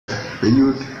the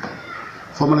youth.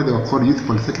 Formerly they were called Youth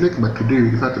Polytechnic, but today we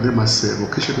refer to them as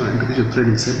vocational and education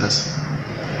training centers.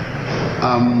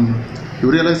 You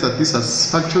realize that these are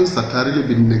functions that are really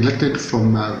been neglected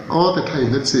from all the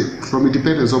time, let's say from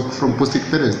independence or from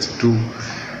post-independence to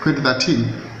 2013,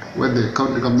 when the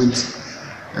county governments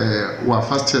were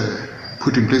first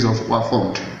put in place or were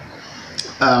formed.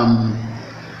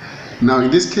 Now in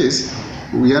this case,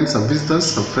 we had some visitors,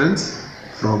 some friends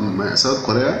from South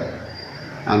Korea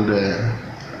and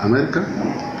America,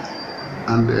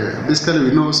 and basically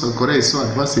we know South Korea is so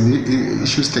advanced in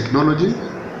issues technology,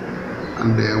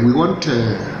 and we want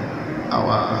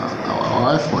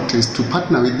our effort is to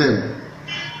partner with them,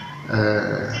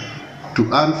 to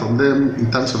earn from them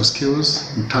in terms of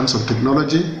skills, in terms of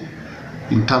technology,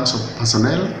 in terms of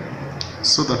personnel,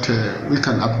 so that we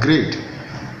can upgrade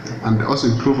and also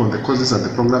improve on the courses and the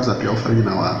programs that we are offering in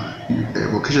our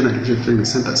vocational education training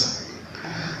centers.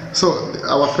 So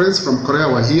our friends from Korea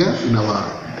were here in our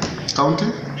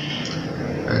county.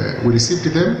 We received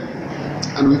them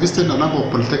and we visited a number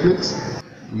of polytechnics.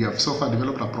 We have so far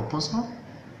developed a proposal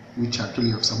which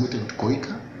actually have submitted to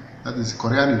KOICA, that is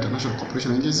Korean International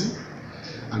Cooperation Agency,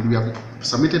 and we have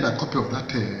submitted a copy of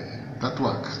that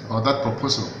work or that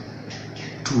proposal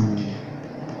to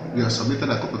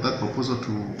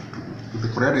the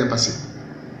Korean embassy,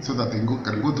 so that they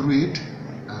can go through it,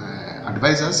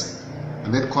 advise us,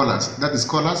 and then call us. That is,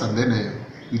 call us, and then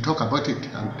we talk about it,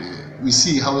 and we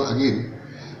see how again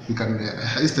we can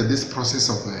hasten this process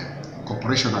of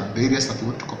cooperation at the areas that we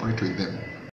want to cooperate with them.